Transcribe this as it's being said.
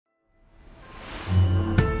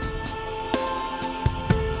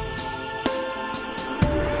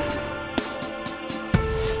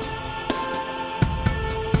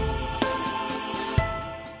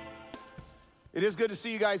good to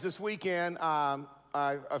see you guys this weekend.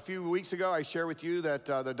 A few weeks ago, I shared with you that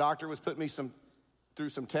the doctor was putting me through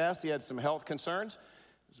some tests. He had some health concerns.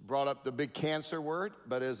 He brought up the big cancer word,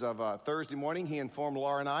 but as of Thursday morning, he informed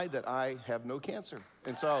Laura and I that I have no cancer.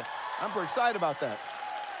 And so I'm pretty excited about that.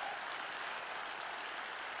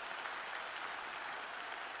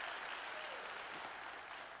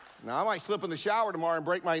 Now, I might slip in the shower tomorrow and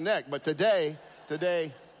break my neck, but today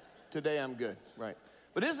I'm good, right?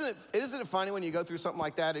 But isn't it funny when you go through something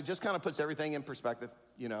like that? It just kind of puts everything in perspective,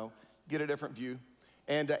 get a different view.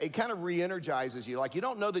 And it kind of re-energizes you. Like, you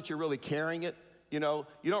don't know that you're really carrying it. You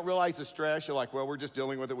don't realize the stress. You're like, well, we're just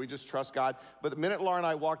dealing with it. We just trust God. But the minute Laura and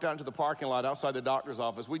I walked out into the parking lot outside the doctor's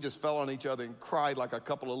office, we just fell on each other and cried like a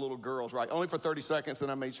couple of little girls, right? Only for 30 seconds,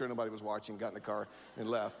 and I made sure nobody was watching, got in the car, and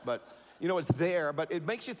left. But, it's there. But it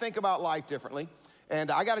makes you think about life differently. And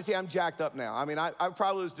I got to tell you, I'm jacked up now. I mean, I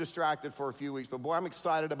probably was distracted for a few weeks, but boy, I'm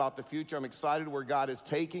excited about the future. I'm excited where God is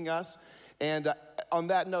taking us. And on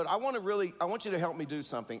that note, I want you to help me do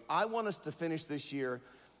something. I want us to finish this year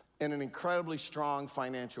in an incredibly strong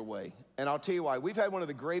financial way. And I'll tell you why. We've had one of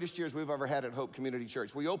the greatest years we've ever had at Hope Community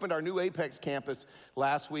Church. We opened our new Apex campus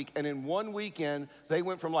last week, and in one weekend, they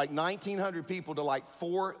went from like 1,900 people to like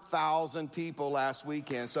 4,000 people last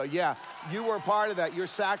weekend. So yeah, you were a part of that. Your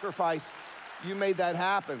sacrifice, you made that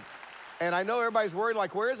happen. And I know everybody's worried,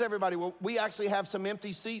 like, where is everybody? Well, we actually have some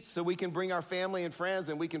empty seats so we can bring our family and friends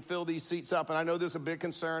and we can fill these seats up. And I know there's a big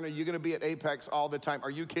concern. Are you going to be at Apex all the time?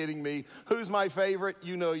 Are you kidding me? Who's my favorite?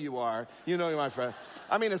 You know you are. You know you're my favorite.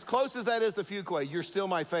 I mean, as close as that is to Fuquay, you're still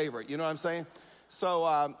my favorite. You know what I'm saying? So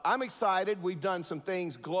I'm excited. We've done some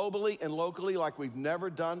things globally and locally like we've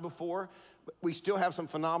never done before. We still have some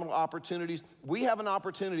phenomenal opportunities. We have an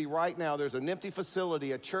opportunity right now. There's an empty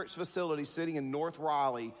facility, a church facility sitting in North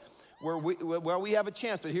Raleigh where we have a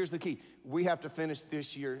chance. But here's the key. We have to finish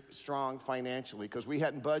this year strong financially because we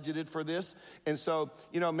hadn't budgeted for this. And so,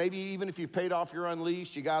 maybe even if you've paid off your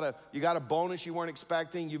unleashed, you got a bonus you weren't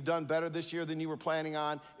expecting, you've done better this year than you were planning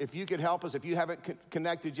on. If you could help us, if you haven't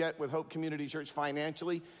connected yet with Hope Community Church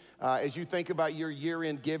financially, as you think about your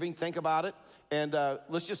year-end giving, think about it. And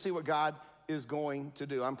let's just see what God is going to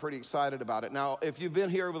do. I'm pretty excited about it. Now, if you've been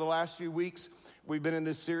here over the last few weeks, we've been in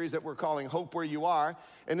this series that we're calling Hope Where You Are.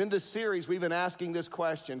 And in this series, we've been asking this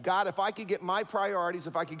question: God, if I could get my priorities,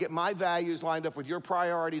 if I could get my values lined up with your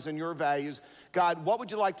priorities and your values, God, what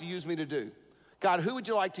would you like to use me to do? God, who would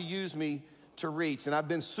you like to use me to reach? And I've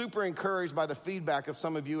been super encouraged by the feedback of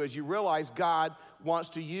some of you as you realize God wants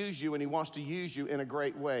to use you, and he wants to use you in a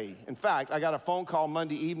great way. In fact, I got a phone call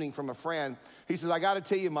Monday evening from a friend. He says, I got to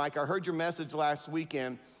tell you, Mike, I heard your message last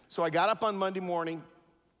weekend. So I got up on Monday morning.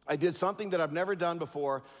 I did something that I've never done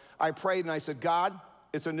before. I prayed and I said, God,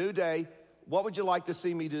 it's a new day. What would you like to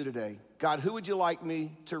see me do today? God, who would you like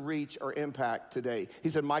me to reach or impact today? He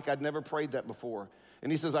said, Mike, I'd never prayed that before.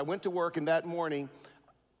 And he says, I went to work, and that morning,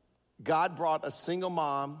 God brought a single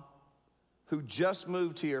mom who just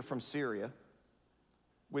moved here from Syria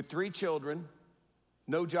with 3 children,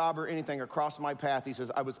 no job or anything, across my path. He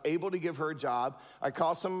says, I was able to give her a job. I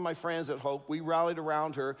called some of my friends at Hope. We rallied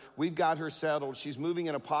around her. We've got her settled. She's moving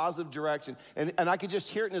in a positive direction. And I could just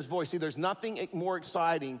hear it in his voice. See, there's nothing more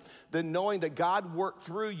exciting than knowing that God worked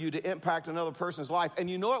through you to impact another person's life. And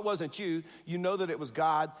it wasn't you. You know that it was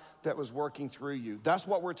God that was working through you. That's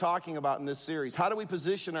what we're talking about in this series. How do we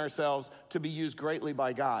position ourselves to be used greatly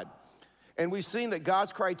by God? And we've seen that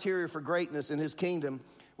God's criteria for greatness in his kingdom,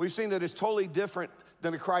 we've seen that it's totally different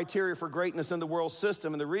than the criteria for greatness in the world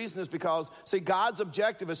system. And the reason is because, see, God's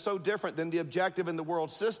objective is so different than the objective in the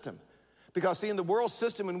world system. Because, see, in the world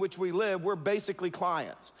system in which we live, we're basically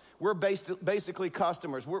clients. We're basically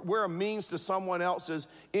customers. We're a means to someone else's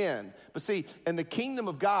end. But see, in the kingdom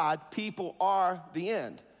of God, people are the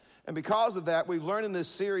end. And because of that, we've learned in this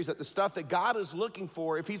series that the stuff that God is looking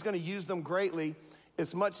for, if he's going to use them greatly,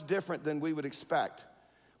 is much different than we would expect.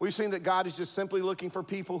 We've seen that God is just simply looking for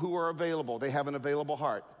people who are available. They have an available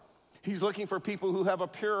heart. He's looking for people who have a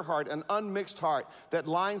pure heart, an unmixed heart that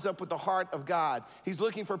lines up with the heart of God. He's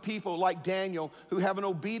looking for people like Daniel who have an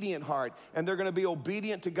obedient heart, and they're going to be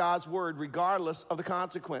obedient to God's word regardless of the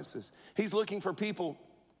consequences. He's looking for people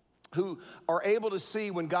who are able to see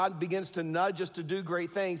when God begins to nudge us to do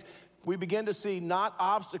great things. We begin to see not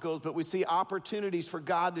obstacles, but we see opportunities for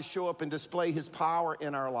God to show up and display his power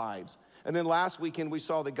in our lives. And then last weekend, we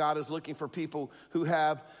saw that God is looking for people who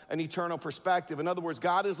have an eternal perspective. In other words,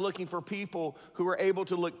 God is looking for people who are able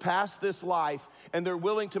to look past this life, and they're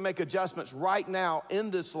willing to make adjustments right now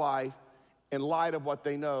in this life in light of what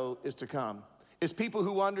they know is to come. It's people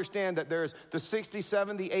who understand that there's the 60,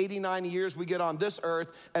 70, 80, 90 years we get on this earth,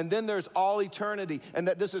 and then there's all eternity, and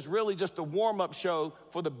that this is really just the warm-up show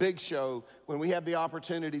for the big show when we have the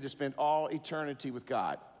opportunity to spend all eternity with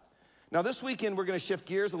God. Now, this weekend, we're going to shift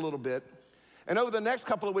gears a little bit, and over the next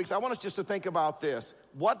couple of weeks, I want us just to think about this.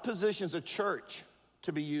 What positions a church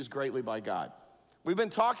to be used greatly by God? We've been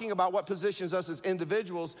talking about what positions us as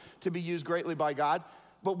individuals to be used greatly by God,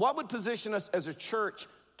 but what would position us as a church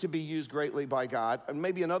to be used greatly by God? And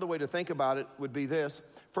maybe another way to think about it would be this.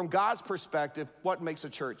 From God's perspective, what makes a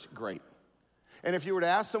church great? And if you were to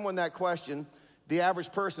ask someone that question, the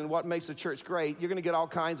average person, what makes a church great, you're going to get all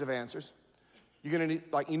kinds of answers. You're going to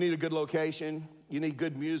need, you need a good location, you need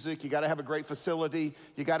good music, you got to have a great facility,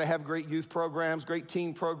 you got to have great youth programs, great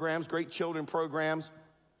teen programs, great children programs.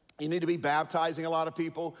 You need to be baptizing a lot of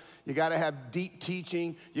people. You got to have deep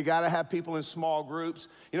teaching. You got to have people in small groups.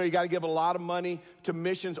 You know, you got to give a lot of money to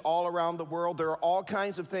missions all around the world. There are all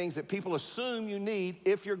kinds of things that people assume you need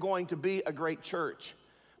if you're going to be a great church.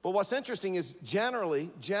 But what's interesting is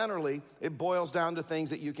generally, it boils down to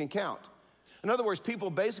things that you can count. In other words,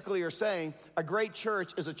 people basically are saying a great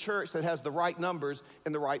church is a church that has the right numbers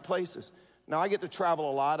in the right places. Now, I get to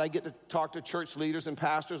travel a lot. I get to talk to church leaders and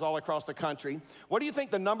pastors all across the country. What do you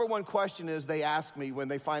think the number one question is they ask me when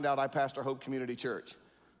they find out I pastor Hope Community Church?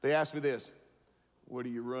 They ask me this: what are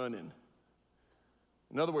you running?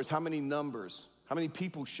 In other words, how many numbers, how many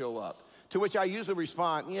people show up? To which I usually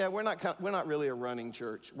respond, yeah, we're not really a running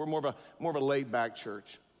church. We're more of a laid-back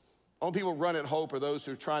church. Only people run at Hope are those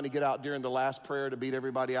who are trying to get out during the last prayer to beat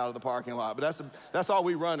everybody out of the parking lot. But that's all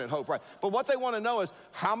we run at Hope, right? But what they want to know is,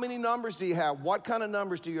 how many numbers do you have? What kind of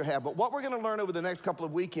numbers do you have? But what we're going to learn over the next couple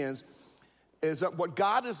of weekends is that what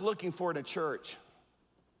God is looking for in a church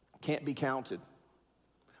can't be counted.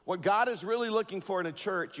 What God is really looking for in a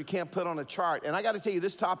church, you can't put on a chart. And I got to tell you,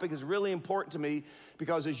 this topic is really important to me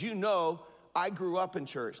because, as you know, I grew up in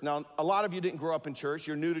church. Now, a lot of you didn't grow up in church.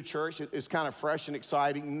 You're new to church. It's kind of fresh and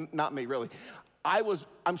exciting. Not me, really.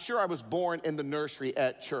 I'm sure I was born in the nursery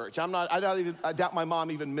at church. I doubt my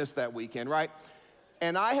mom even missed that weekend, right?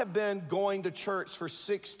 And I have been going to church for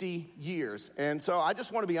 60 years. And so I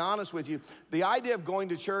just want to be honest with you. The idea of going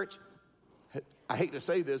to church, I hate to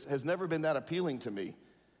say this, has never been that appealing to me.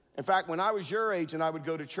 In fact, when I was your age and I would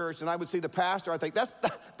go to church and I would see the pastor, I think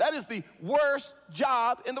that is the worst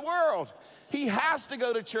job in the world. He has to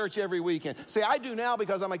go to church every weekend. See, I do now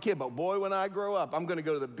because I'm a kid, but boy, when I grow up, I'm going to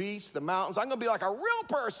go to the beach, the mountains. I'm going to be like a real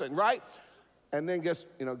person, right? And then guess,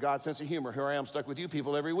 God's sense of humor. Here I am stuck with you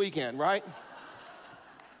people every weekend, right?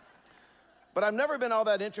 But I've never been all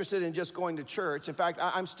that interested in just going to church. In fact,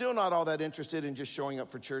 I'm still not all that interested in just showing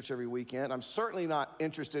up for church every weekend. I'm certainly not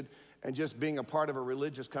interested in just being a part of a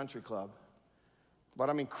religious country club. But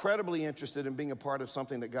I'm incredibly interested in being a part of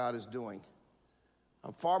something that God is doing.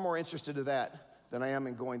 I'm far more interested in that than I am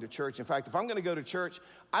in going to church. In fact, if I'm going to go to church,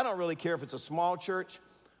 I don't really care if it's a small church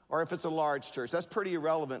or if it's a large church. That's pretty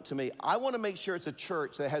irrelevant to me. I want to make sure it's a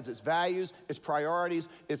church that has its values, its priorities,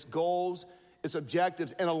 its goals, its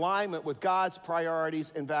objectives in alignment with God's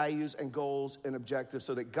priorities and values and goals and objectives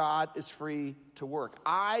so that God is free to work.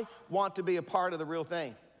 I want to be a part of the real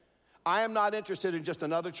thing. I am not interested in just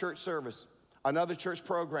another church service, another church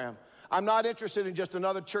program. I'm not interested in just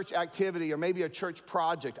another church activity or maybe a church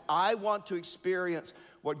project. I want to experience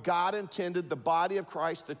what God intended the body of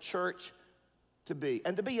Christ, the church, to be.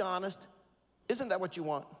 And to be honest, isn't that what you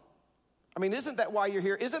want? I mean, isn't that why you're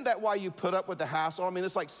here? Isn't that why you put up with the hassle? I mean,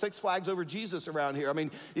 it's like Six Flags over Jesus around here. I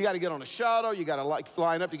mean, you got to get on a shuttle. You got to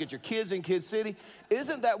line up to get your kids in Kid City.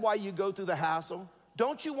 Isn't that why you go through the hassle?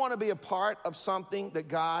 Don't you want to be a part of something that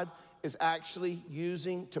God is actually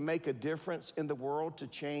using to make a difference in the world, to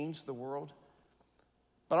change the world?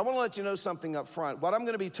 But I want to let you know something up front. What I'm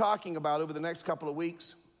going to be talking about over the next couple of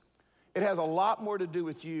weeks, it has a lot more to do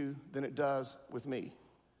with you than it does with me.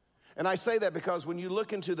 And I say that because when you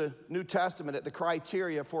look into the New Testament at the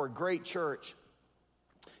criteria for a great church,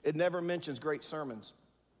 it never mentions great sermons.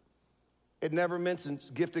 It never mentions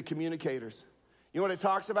gifted communicators. You know what it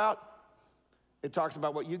talks about? It talks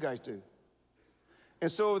about what you guys do. And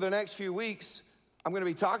so over the next few weeks, I'm going to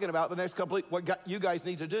be talking about the next couple of what you guys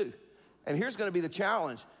need to do. And here's going to be the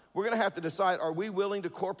challenge. We're going to have to decide, are we willing to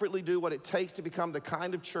corporately do what it takes to become the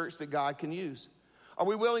kind of church that God can use? Are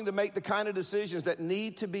we willing to make the kind of decisions that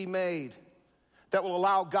need to be made that will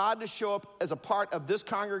allow God to show up as a part of this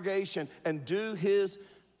congregation and do his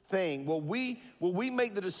thing? Will we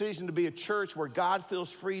make the decision to be a church where God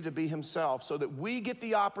feels free to be himself so that we get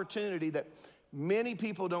the opportunity that many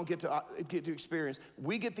people don't get to experience?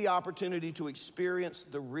 We get the opportunity to experience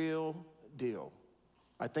the real deal.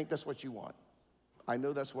 I think that's what you want. I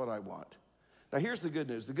know that's what I want. Now, here's the good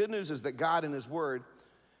news. The good news is that God in his word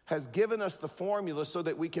has given us the formula so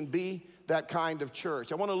that we can be that kind of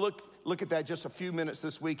church. I want to look at that just a few minutes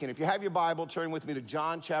this weekend. If you have your Bible, turn with me to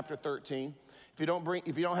John chapter 13. If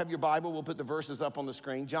you don't have your Bible, we'll put the verses up on the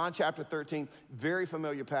screen. John chapter 13, very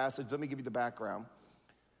familiar passage. Let me give you the background.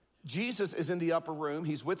 Jesus is in the upper room.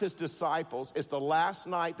 He's with his disciples. It's the last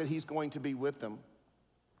night that he's going to be with them.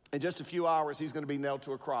 In just a few hours, he's going to be nailed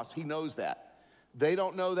to a cross. He knows that. They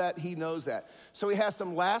don't know that. He knows that. So he has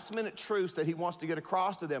some last-minute truths that he wants to get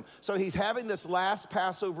across to them. So he's having this last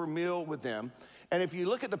Passover meal with them. And if you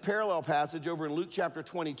look at the parallel passage over in Luke chapter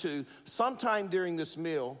 22, sometime during this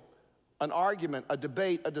meal, an argument, a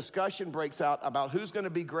debate, a discussion breaks out about who's going to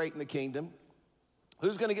be great in the kingdom,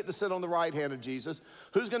 who's going to get to sit on the right hand of Jesus,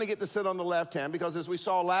 who's going to get to sit on the left hand, because as we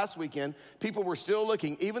saw last weekend, people were still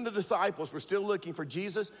looking, even the disciples were still looking for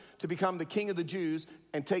Jesus to become the king of the Jews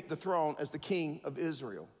and take the throne as the king of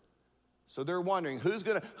Israel. So they're wondering, who's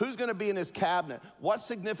going to be in his cabinet? What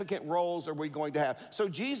significant roles are we going to have? So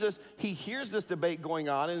Jesus, he hears this debate going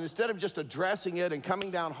on, and instead of just addressing it and coming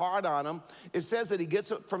down hard on them, it says that he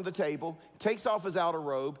gets up from the table, takes off his outer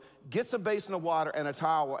robe, gets a basin of water and a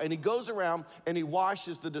towel, and he goes around and he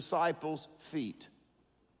washes the disciples' feet.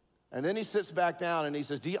 And then he sits back down and he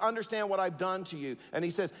says, do you understand what I've done to you? And he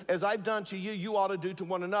says, as I've done to you, you ought to do to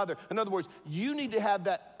one another. In other words, you need to have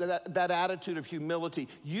that attitude of humility.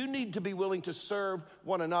 You need to be willing to serve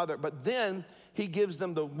one another. But then he gives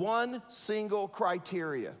them the one single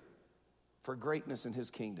criteria for greatness in his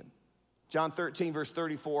kingdom. John 13, verse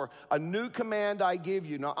 34, a new command I give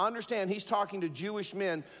you. Now understand, he's talking to Jewish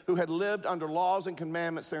men who had lived under laws and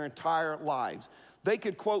commandments their entire lives. They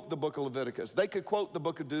could quote the book of Leviticus. They could quote the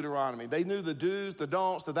book of Deuteronomy. They knew the do's, the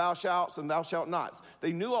don'ts, the thou shalts, and thou shalt nots.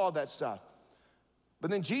 They knew all that stuff.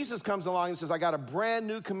 But then Jesus comes along and says, I got a brand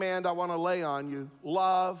new command I want to lay on you.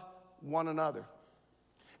 Love one another.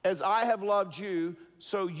 As I have loved you,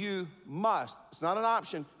 so you must. It's not an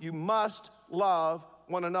option. You must love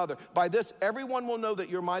one another. By this, everyone will know that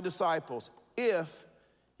you're my disciples if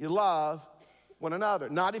you love one another.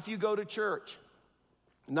 Not if you go to church.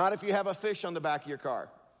 Not if you have a fish on the back of your car.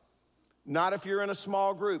 Not if you're in a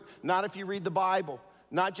small group. Not if you read the Bible.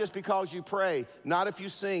 Not just because you pray. Not if you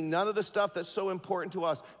sing. None of the stuff that's so important to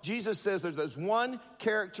us. Jesus says there's one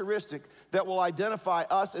characteristic that will identify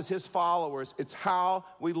us as his followers. It's how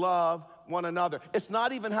we love one another. It's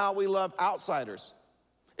not even how we love outsiders.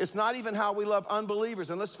 It's not even how we love unbelievers.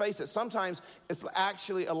 And let's face it, sometimes it's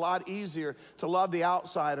actually a lot easier to love the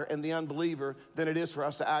outsider and the unbeliever than it is for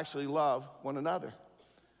us to actually love one another.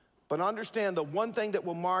 But understand, the one thing that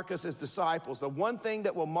will mark us as disciples, the one thing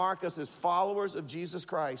that will mark us as followers of Jesus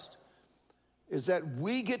Christ, is that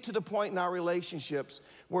we get to the point in our relationships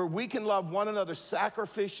where we can love one another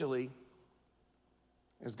sacrificially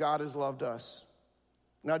as God has loved us.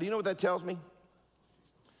 Now, do you know what that tells me?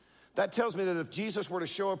 That tells me that if Jesus were to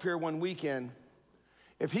show up here one weekend,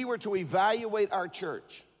 if he were to evaluate our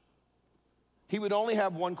church, he would only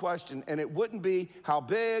have one question, and it wouldn't be how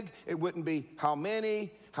big, it wouldn't be how many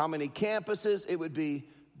campuses, it would be,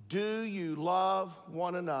 do you love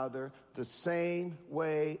one another the same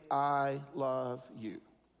way I love you?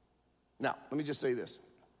 Now, let me just say this.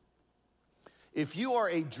 If you are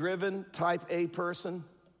a driven type A person,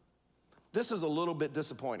 this is a little bit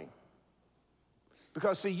disappointing.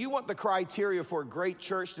 Because, see, you want the criteria for a great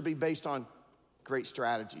church to be based on great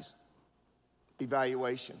strategies,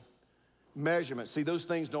 evaluation, measurement. See, those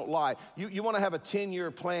things don't lie. You want to have a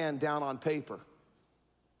 10-year plan down on paper.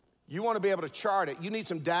 You want to be able to chart it. You need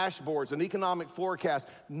some dashboards, an economic forecast.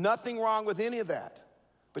 Nothing wrong with any of that.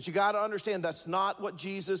 But you got to understand that's not what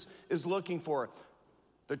Jesus is looking for.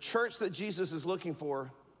 The church that Jesus is looking for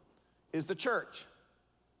is the church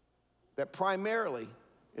that primarily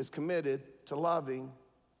is committed to loving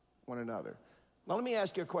one another. Now, let me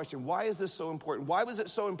ask you a question. Why is this so important? Why was it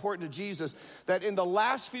so important to Jesus that in the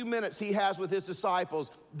last few minutes he has with his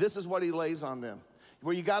disciples, this is what he lays on them?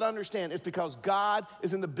 Well, you got to understand, it's because God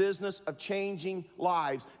is in the business of changing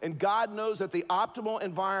lives. And God knows that the optimal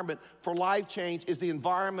environment for life change is the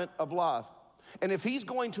environment of love. And if he's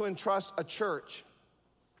going to entrust a church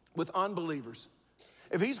with unbelievers,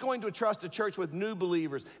 if he's going to entrust a church with new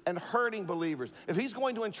believers and hurting believers, if he's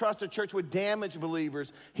going to entrust a church with damaged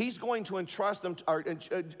believers, he's going to entrust them,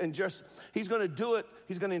 he's going to do it,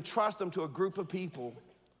 he's going to entrust them to a group of people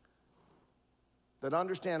that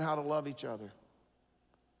understand how to love each other.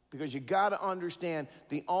 Because you got to understand,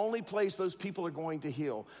 the only place those people are going to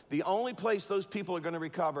heal, the only place those people are going to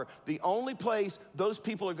recover, the only place those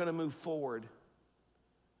people are going to move forward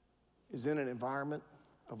is in an environment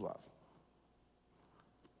of love.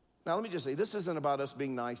 Now, let me just say, this isn't about us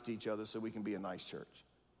being nice to each other so we can be a nice church,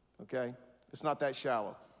 okay? It's not that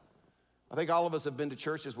shallow. I think all of us have been to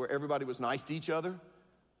churches where everybody was nice to each other,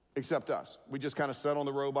 except us. We just kind of sat on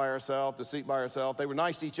the row by ourselves, the seat by ourselves. They were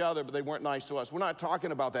nice to each other, but they weren't nice to us. We're not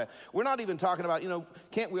talking about that. We're not even talking about,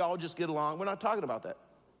 can't we all just get along? We're not talking about that.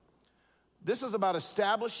 This is about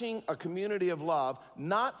establishing a community of love,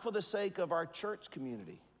 not for the sake of our church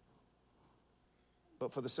community,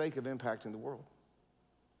 but for the sake of impacting the world.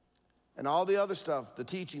 And all the other stuff, the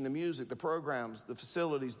teaching, the music, the programs, the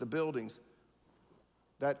facilities, the buildings,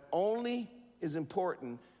 that only is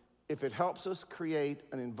important if it helps us create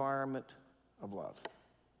an environment of love.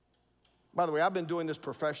 By the way, I've been doing this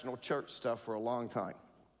professional church stuff for a long time.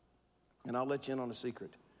 And I'll let you in on a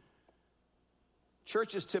secret.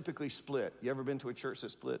 Churches typically split. You ever been to a church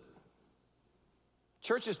that split?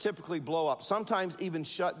 Churches typically blow up, sometimes even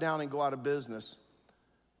shut down and go out of business,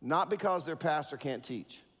 not because their pastor can't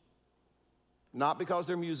teach, not because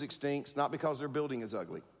their music stinks, not because their building is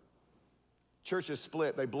ugly. Churches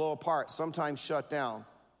split, they blow apart, sometimes shut down,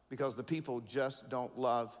 because the people just don't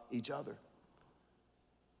love each other.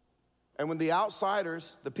 And when the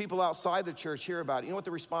outsiders, the people outside the church hear about it, you know what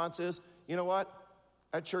the response is? You know what?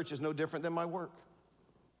 That church is no different than my work.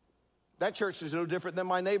 That church is no different than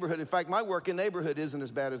my neighborhood. In fact, my work in neighborhood isn't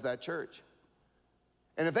as bad as that church.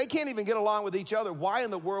 And if they can't even get along with each other, why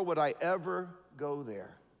in the world would I ever go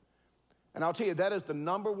there? And I'll tell you, that is the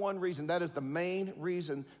number one reason, that is the main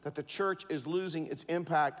reason that the church is losing its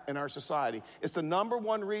impact in our society. It's the number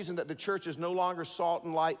one reason that the church is no longer salt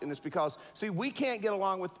and light, and it's because, see, we can't get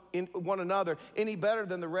along with one another any better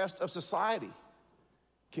than the rest of society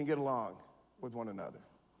can get along with one another.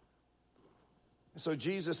 And so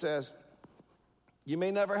Jesus says, you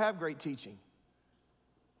may never have great teaching.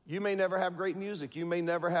 You may never have great music. You may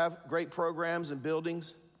never have great programs and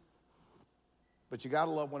buildings, but you got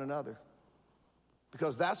to love one another.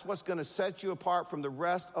 Because that's what's going to set you apart from the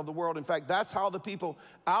rest of the world. In fact, that's how the people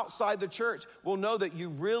outside the church will know that you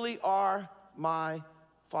really are my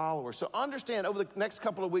followers. So understand, over the next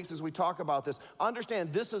couple of weeks as we talk about this,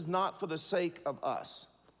 understand this is not for the sake of us.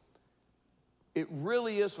 It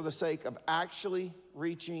really is for the sake of actually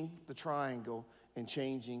reaching the triangle and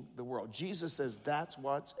changing the world. Jesus says that's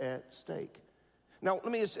what's at stake. Now,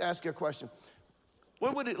 let me just ask you a question.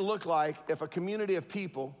 What would it look like if a community of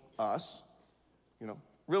people, us,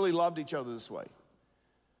 really loved each other this way?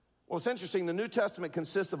 Well, it's interesting. The New Testament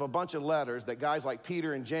consists of a bunch of letters that guys like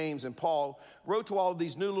Peter and James and Paul wrote to all of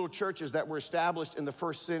these new little churches that were established in the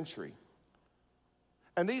first century.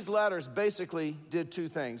 And these letters basically did two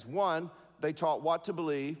things. One, they taught what to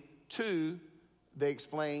believe. Two, they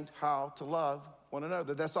explained how to love one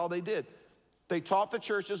another. That's all they did. They taught the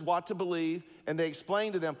churches what to believe, and they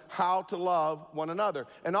explained to them how to love one another.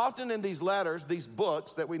 And often in these letters, these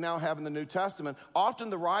books that we now have in the New Testament, often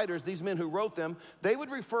the writers, these men who wrote them, they would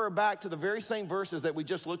refer back to the very same verses that we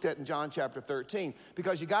just looked at in John chapter 13.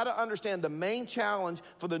 Because you got to understand the main challenge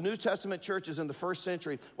for the New Testament churches in the first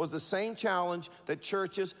century was the same challenge that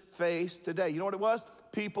churches face today. You know what it was?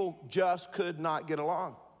 People just could not get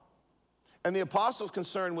along. And the apostles'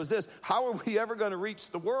 concern was this: how are we ever going to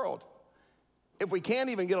reach the world if we can't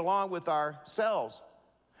even get along with ourselves?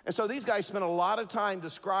 And so these guys spent a lot of time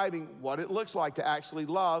describing what it looks like to actually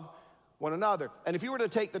love one another. And if you were to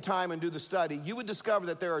take the time and do the study, you would discover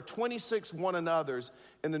that there are 26 one another's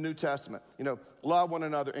in the New Testament. Love one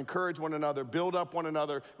another, encourage one another, build up one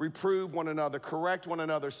another, reprove one another, correct one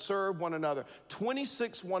another, serve one another.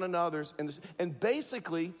 26 one another's. And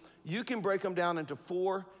basically, you can break them down into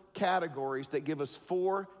 4 categories that give us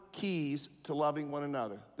 4 keys to loving one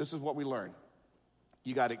another. This is what we learn.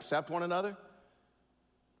 You got to accept one another.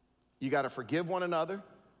 You got to forgive one another.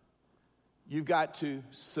 You've got to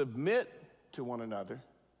submit to one another.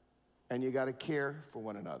 And you got to care for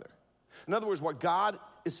one another. In other words, what God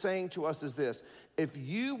is saying to us is this: if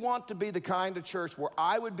you want to be the kind of church where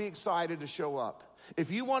I would be excited to show up,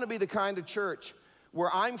 if you want to be the kind of church where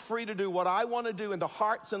I'm free to do what I want to do in the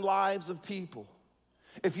hearts and lives of people,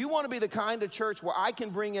 if you want to be the kind of church where I can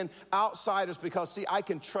bring in outsiders because, see, I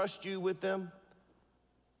can trust you with them,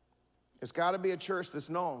 it's got to be a church that's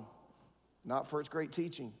known not for its great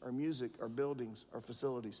teaching or music or buildings or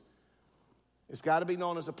facilities. It's got to be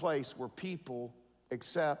known as a place where people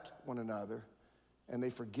accept one another and they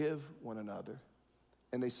forgive one another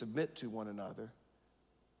and they submit to one another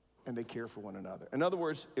and they care for one another. In other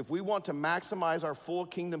words, if we want to maximize our full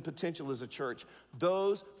kingdom potential as a church,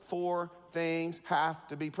 those 4 things have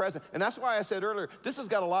to be present. And that's why I said earlier, this has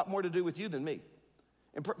got a lot more to do with you than me.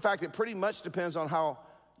 In fact, it pretty much depends on how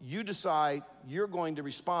you decide you're going to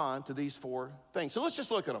respond to these 4 things. So let's just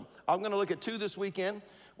look at them. I'm going to look at 2 this weekend.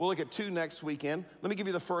 We'll look at 2 next weekend. Let me give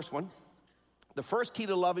you the first one. The first key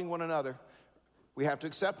to loving one another, we have to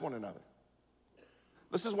accept one another.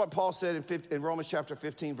 This is what Paul said in Romans chapter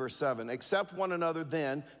 15, verse 7. Accept one another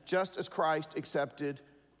then, just as Christ accepted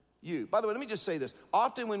you. By the way, let me just say this.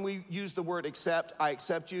 Often when we use the word accept, I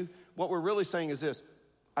accept you, what we're really saying is this: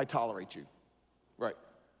 I tolerate you. Right.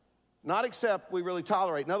 Not accept, we really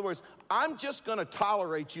tolerate. In other words, I'm just going to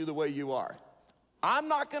tolerate you the way you are. I'm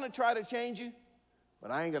not going to try to change you,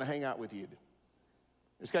 but I ain't going to hang out with you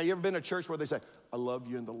either. You ever been to a church where they say, I love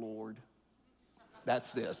you in the Lord?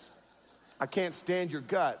 That's this. I can't stand your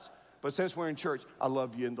guts, but since we're in church, I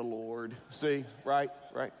love you in the Lord. See, right?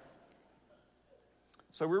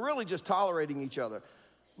 So we're really just tolerating each other.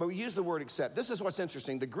 But we use the word accept. This is what's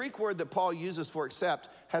interesting. The Greek word that Paul uses for accept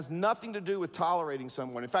has nothing to do with tolerating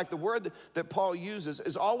someone. In fact, the word that Paul uses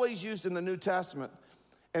is always used in the New Testament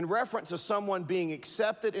in reference to someone being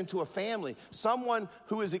accepted into a family, someone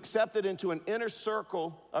who is accepted into an inner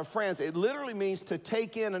circle of friends. It literally means to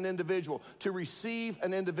take in an individual, to receive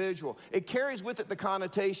an individual. It carries with it the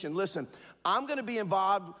connotation, listen, I'm going to be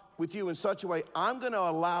involved with you in such a way, I'm going to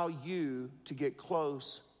allow you to get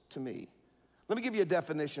close to me. Let me give you a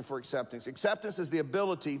definition for acceptance. Acceptance is the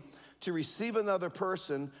ability to receive another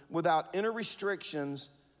person without inner restrictions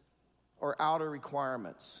or outer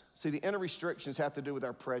requirements. See, the inner restrictions have to do with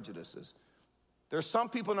our prejudices. There are some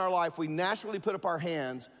people in our life we naturally put up our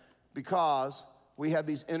hands because we have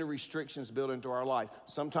these inner restrictions built into our life.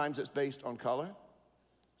 Sometimes it's based on color.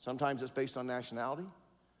 Sometimes it's based on nationality.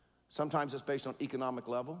 Sometimes it's based on economic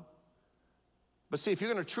level. But see, if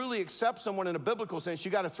you're going to truly accept someone in a biblical sense,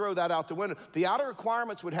 you got to throw that out the window. The outer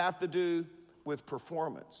requirements would have to do with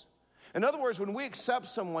performance. In other words, when we accept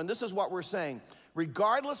someone, this is what we're saying.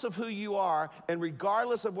 Regardless of who you are and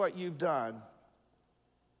regardless of what you've done,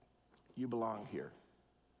 you belong here.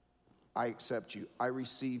 I accept you. I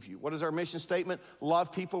receive you. What is our mission statement?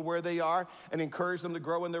 Love people where they are and encourage them to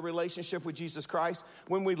grow in their relationship with Jesus Christ.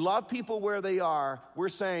 When we love people where they are, we're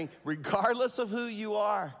saying, regardless of who you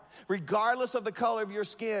are, regardless of the color of your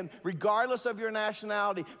skin, regardless of your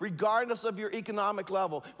nationality, regardless of your economic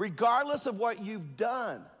level, regardless of what you've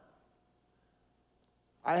done,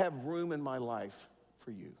 I have room in my life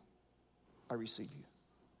for you. I receive you.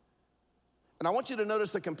 And I want you to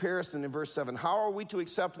notice the comparison in verse 7. How are we to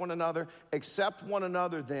accept one another? Accept one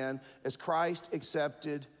another then as Christ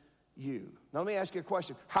accepted you. Now let me ask you a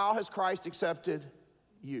question. How has Christ accepted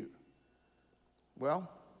you? Well,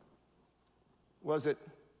 was it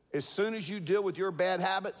as soon as you deal with your bad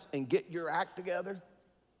habits and get your act together,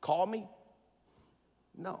 call me?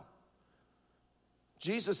 No.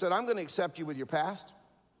 Jesus said, I'm going to accept you with your past.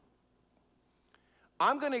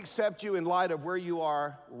 I'm going to accept you in light of where you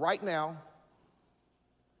are right now.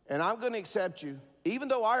 And I'm going to accept you, even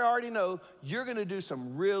though I already know you're going to do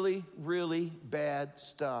some really, really bad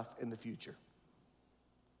stuff in the future.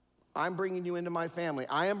 I'm bringing you into my family.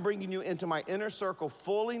 I am bringing you into my inner circle,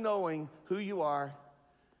 fully knowing who you are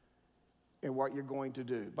and what you're going to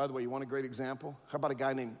do. By the way, you want a great example? How about a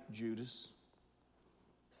guy named Judas,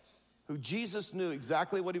 who Jesus knew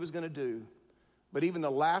exactly what he was going to do, but even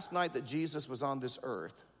the last night that Jesus was on this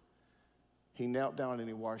earth, he knelt down and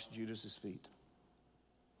he washed Judas's feet.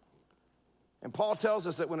 And Paul tells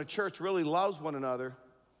us that when a church really loves one another,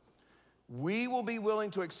 we will be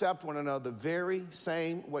willing to accept one another the very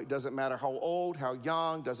same way. Doesn't matter how old, how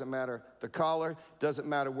young, doesn't matter the color, doesn't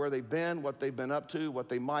matter where they've been, what they've been up to, what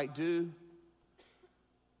they might do.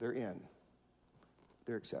 They're in.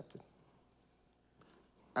 They're accepted.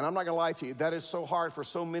 And I'm not going to lie to you, that is so hard for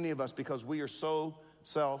so many of us because we are so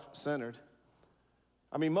self-centered.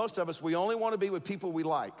 I mean, most of us, we only want to be with people we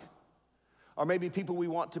like, or maybe people we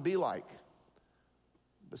want to be like.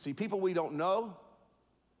 But see, people we don't know,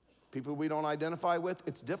 people we don't identify with,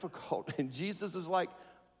 it's difficult. And Jesus is like,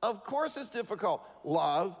 of course it's difficult.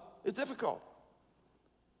 Love is difficult.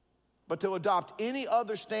 But to adopt any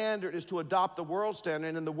other standard is to adopt the world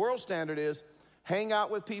standard. And the world standard is hang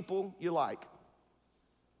out with people you like.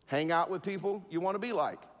 Hang out with people you want to be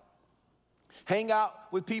like. Hang out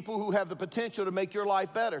with people who have the potential to make your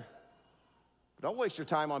life better. But don't waste your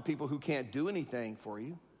time on people who can't do anything for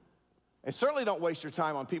you. And certainly don't waste your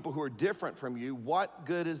time on people who are different from you. What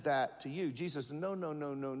good is that to you? Jesus said, no.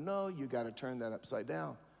 You got to turn that upside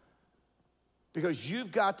down. Because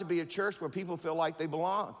you've got to be a church where people feel like they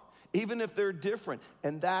belong, even if they're different.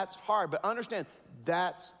 And that's hard. But understand,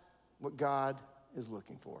 that's what God is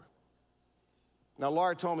looking for. Now,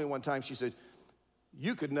 Laura told me one time, she said,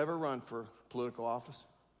 you could never run for political office.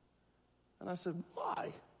 And I said, why?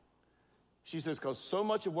 She says, because so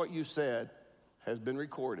much of what you said has been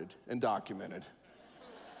recorded and documented.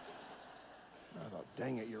 I thought,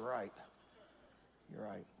 dang it, you're right. You're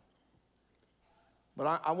right.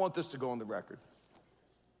 But I want this to go on the record.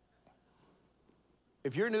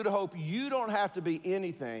 If you're new to Hope, you don't have to be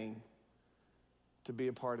anything to be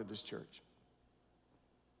a part of this church.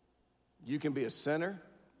 You can be a sinner,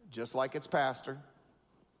 just like its pastor,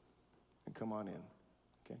 and come on in,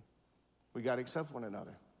 okay? We got to accept one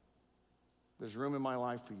another. There's room in my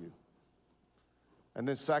life for you. And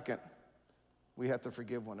then second, we have to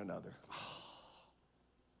forgive one another.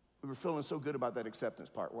 We were feeling so good about that acceptance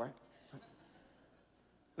part, right?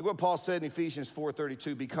 Look what Paul said in Ephesians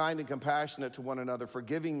 4:32, be kind and compassionate to one another,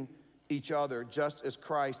 forgiving each other just as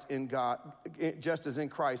in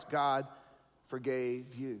Christ God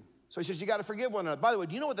forgave you. So he says you got to forgive one another. By the way,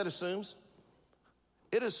 do you know what that assumes?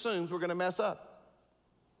 It assumes we're going to mess up.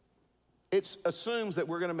 It assumes that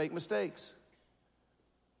we're going to make mistakes.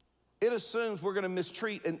 It assumes we're going to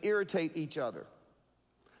mistreat and irritate each other.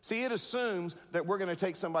 See, it assumes that we're going to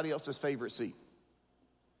take somebody else's favorite seat.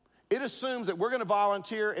 It assumes that we're going to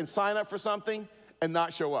volunteer and sign up for something and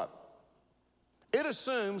not show up. It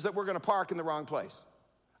assumes that we're going to park in the wrong place.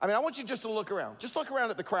 I mean, I want you just to look around. Just look around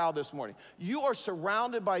at the crowd this morning. You are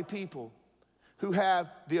surrounded by people who have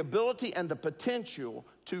the ability and the potential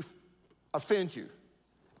to offend you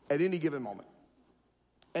at any given moment.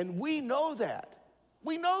 And we know that.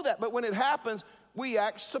 We know that. But when it happens, we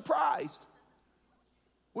act surprised.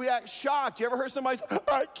 We act shocked. You ever heard somebody say,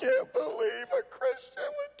 I can't believe a Christian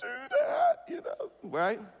would do that, you know,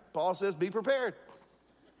 right? Paul says, be prepared.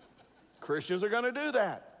 Christians are going to do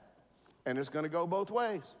that. And it's going to go both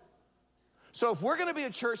ways. So if we're going to be a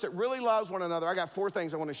church that really loves one another, I got 4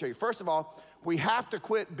 things I want to show you. First of all, we have to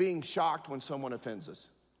quit being shocked when someone offends us.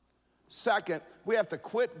 Second, we have to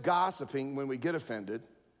quit gossiping when we get offended.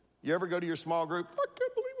 You ever go to your small group? I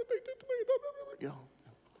can't believe what they did to me. You know.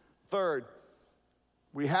 Third,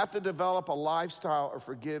 we have to develop a lifestyle of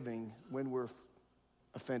forgiving when we're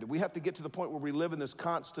offended. We have to get to the point where we live in this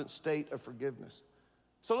constant state of forgiveness.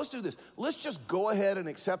 So let's do this. Let's just go ahead and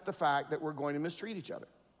accept the fact that we're going to mistreat each other.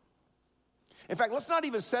 In fact, let's not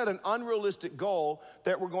even set an unrealistic goal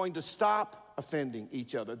that we're going to stop offending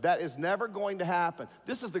each other. That is never going to happen.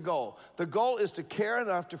 This is the goal. The goal is to care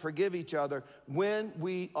enough to forgive each other when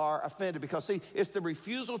we are offended. Because, see, it's the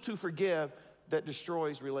refusal to forgive that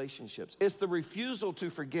destroys relationships. It's the refusal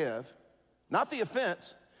to forgive, not the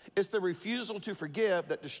offense. It's the refusal to forgive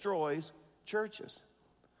that destroys churches.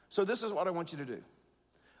 So this is what I want you to do.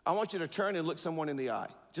 I want you to turn and look someone in the eye.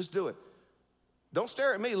 Just do it. Don't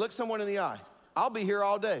stare at me. Look someone in the eye. I'll be here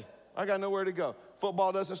all day. I got nowhere to go.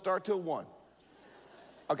 Football doesn't start till 1.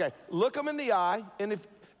 Okay, look them in the eye, and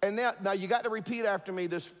now you got to repeat after me.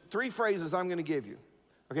 There's 3 phrases I'm going to give you.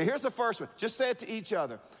 Okay, here's the first one. Just say it to each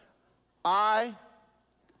other. I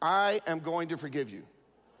am going to forgive you.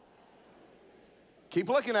 Keep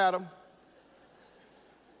looking at them.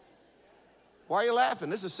 Why are you laughing?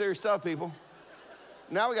 This is serious stuff, people.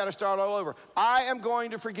 Now we got to start all over. I am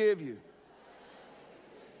going to forgive you.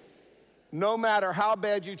 No matter how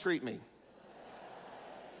bad you treat me.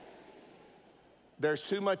 There's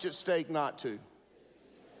too much at stake not to.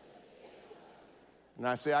 And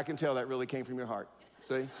I say, I can tell that really came from your heart.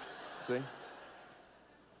 See?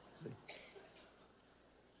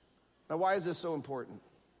 Now, why is this so important?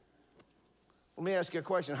 Let me ask you a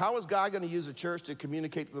question. How is God going to use a church to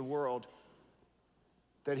communicate to the world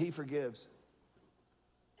that he forgives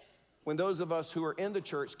when those of us who are in the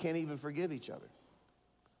church can't even forgive each other?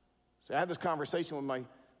 See, I have this conversation with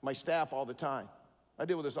my staff all the time. I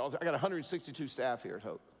deal with this all the time. I got 162 staff here at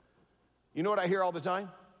Hope. You know what I hear all the time?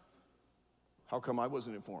 How come I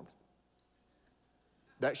wasn't informed?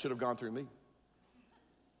 That should have gone through me.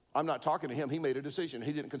 I'm not talking to him. He made a decision.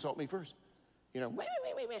 He didn't consult me first. You know,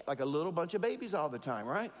 like a little bunch of babies all the time,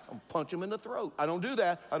 right? I'll punch him in the throat. I don't do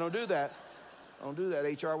that.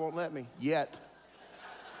 HR won't let me. Yet.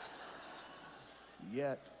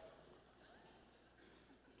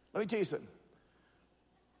 Let me tell you something.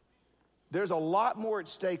 There's a lot more at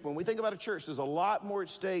stake. When we think about a church, there's a lot more at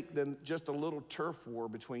stake than just a little turf war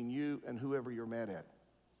between you and whoever you're mad at.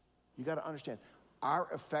 You got to understand, our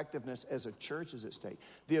effectiveness as a church is at stake.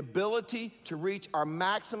 The ability to reach our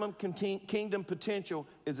maximum kingdom potential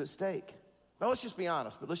is at stake. Now, let's just be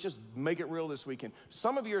honest, but let's just make it real this weekend.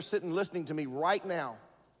 Some of you are sitting listening to me right now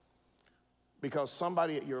because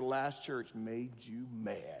somebody at your last church made you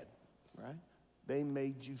mad, right? They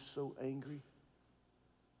made you so angry.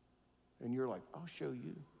 And you're like, I'll show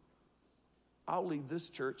you. I'll leave this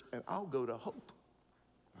church and I'll go to Hope,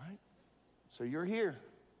 right? So you're here,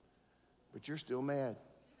 but you're still mad.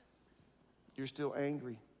 You're still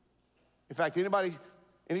angry. In fact,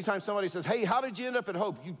 anytime somebody says, hey, how did you end up at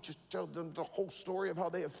Hope? You just tell them the whole story of how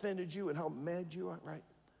they offended you and how mad you are, right?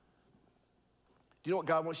 Do you know what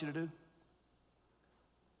God wants you to do?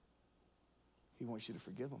 He wants you to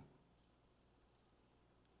forgive them.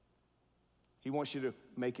 He wants you to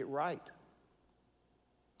make it right.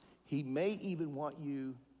 He may even want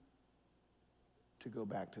you to go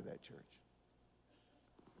back to that church.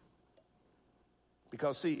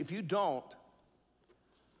 Because, see, if you don't,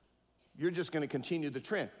 you're just going to continue the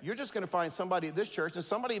trend. You're just going to find somebody at this church, and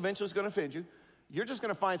somebody eventually is going to offend you. You're just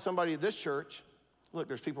going to find somebody at this church. Look,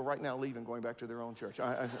 there's people right now leaving, going back to their own church.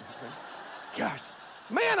 Gosh,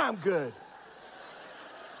 man, I'm good.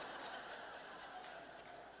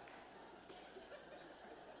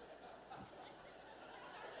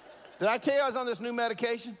 Did I tell you I was on this new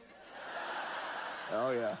medication?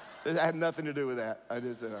 Oh, yeah. It had nothing to do with that. I'm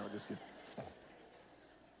just kidding.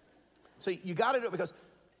 So you got to do it, because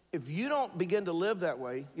if you don't begin to live that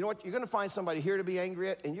way, you know what? You're going to find somebody here to be angry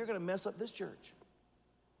at, and you're going to mess up this church.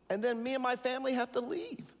 And then me and my family have to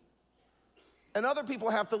leave. And other people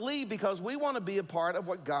have to leave because we want to be a part of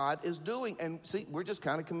what God is doing. And see, we're just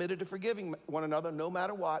kind of committed to forgiving one another no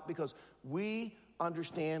matter what, because we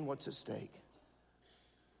understand what's at stake.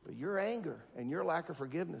 But your anger and your lack of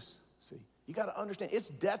forgiveness, see, you got to understand it's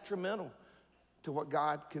detrimental to what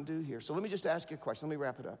God can do here. So let me just ask you a question. Let me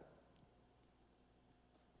wrap it up.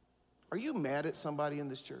 Are you mad at somebody in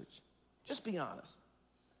this church? Just be honest.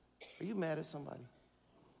 Are you mad at somebody?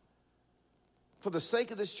 For the sake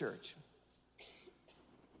of this church,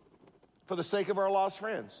 for the sake of our lost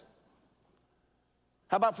friends,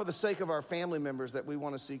 how about for the sake of our family members that we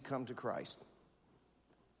want to see come to Christ?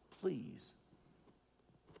 Please,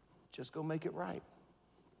 just go make it right.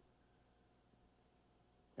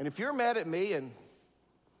 And if you're mad at me, and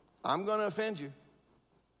I'm going to offend you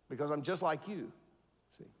because I'm just like you,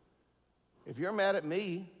 see, if you're mad at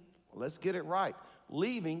me, let's get it right.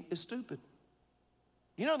 Leaving is stupid.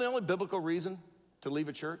 You know the only biblical reason to leave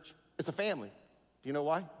a church? It's a family. Do you know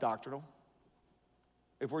why? Doctrinal.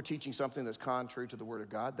 If we're teaching something that's contrary to the Word of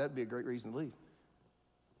God, that'd be a great reason to leave.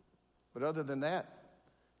 But other than that,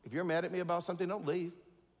 if you're mad at me about something, don't leave.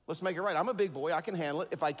 Let's make it right. I'm a big boy. I can handle it.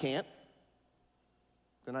 If I can't,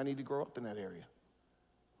 then I need to grow up in that area.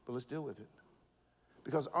 But let's deal with it.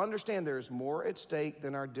 Because understand there is more at stake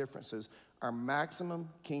than our differences. Our maximum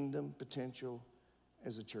kingdom potential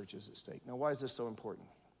as a church is at stake. Now, why is this so important?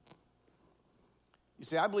 You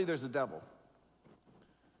see, I believe there's a devil.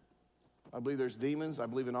 I believe there's demons. I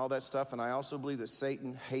believe in all that stuff. And I also believe that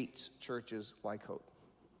Satan hates churches like Hope.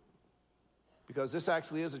 Because this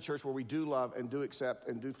actually is a church where we do love and do accept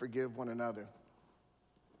and do forgive one another.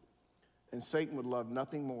 And Satan would love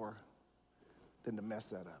nothing more than to mess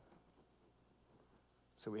that up.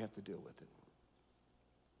 So we have to deal with it.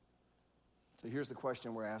 So here's the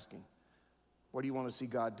question we're asking. What do you want to see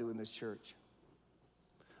God do in this church?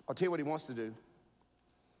 I'll tell you what he wants to do.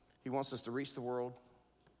 He wants us to reach the world.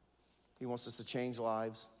 He wants us to change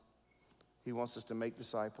lives. He wants us to make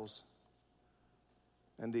disciples.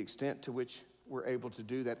 And the extent to which we're able to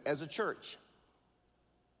do that as a church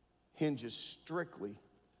hinges strictly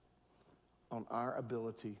on our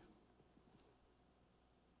ability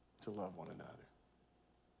to love one another.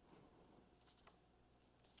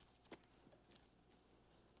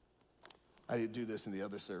 I didn't do this in the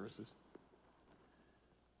other services.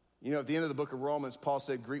 You know, at the end of the book of Romans, Paul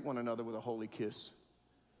said, greet one another with a holy kiss.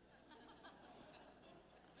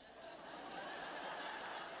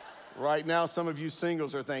 Right now, some of you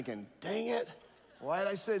singles are thinking, dang it, why did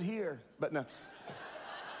I sit here? But no.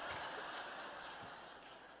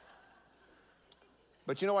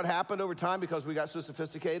 But you know what happened over time because we got so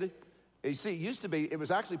sophisticated? You see, it used to be, it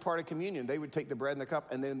was actually part of communion. They would take the bread and the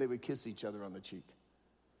cup, and then they would kiss each other on the cheek.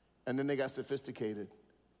 And then they got sophisticated,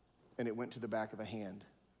 and it went to the back of the hand.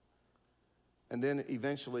 And then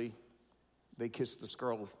eventually, they kissed the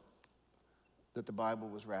scroll that the Bible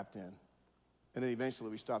was wrapped in. And then eventually,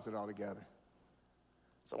 we stopped it all together.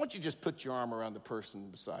 So I want you to just put your arm around the person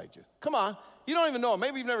beside you. Come on. You don't even know him.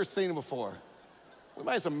 Maybe you've never seen him before. We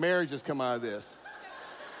might have some marriages come out of this.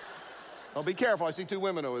 Oh, be careful. I see two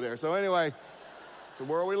women over there. So anyway, it's the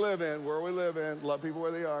world we live in, Love people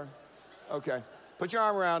where they are. Okay. Put your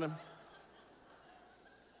arm around him.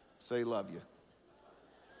 Say, love you.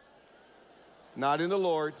 Not in the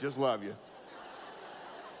Lord, just love you.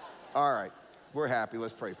 All right. We're happy.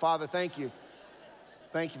 Let's pray. Father, thank you.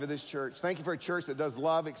 Thank you for this church. Thank you for a church that does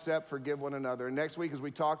love, accept, forgive one another. And next week, as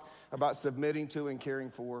we talk about submitting to and caring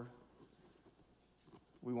for,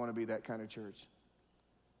 we want to be that kind of church.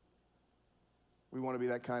 We want to be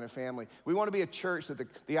that kind of family. We want to be a church that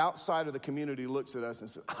the outside of the community looks at us and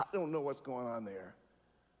says, I don't know what's going on there,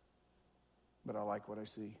 but I like what I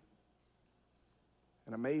see.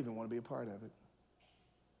 And I may even want to be a part of it.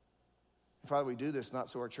 And Father, we do this not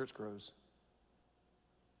so our church grows.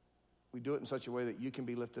 We do it in such a way that you can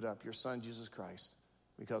be lifted up, your Son, Jesus Christ,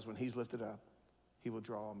 because when he's lifted up, he will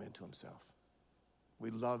draw them into himself. We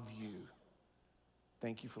love you.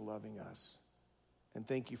 Thank you for loving us. And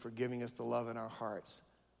thank you for giving us the love in our hearts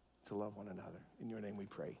to love one another. In your name we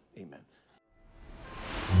pray. Amen.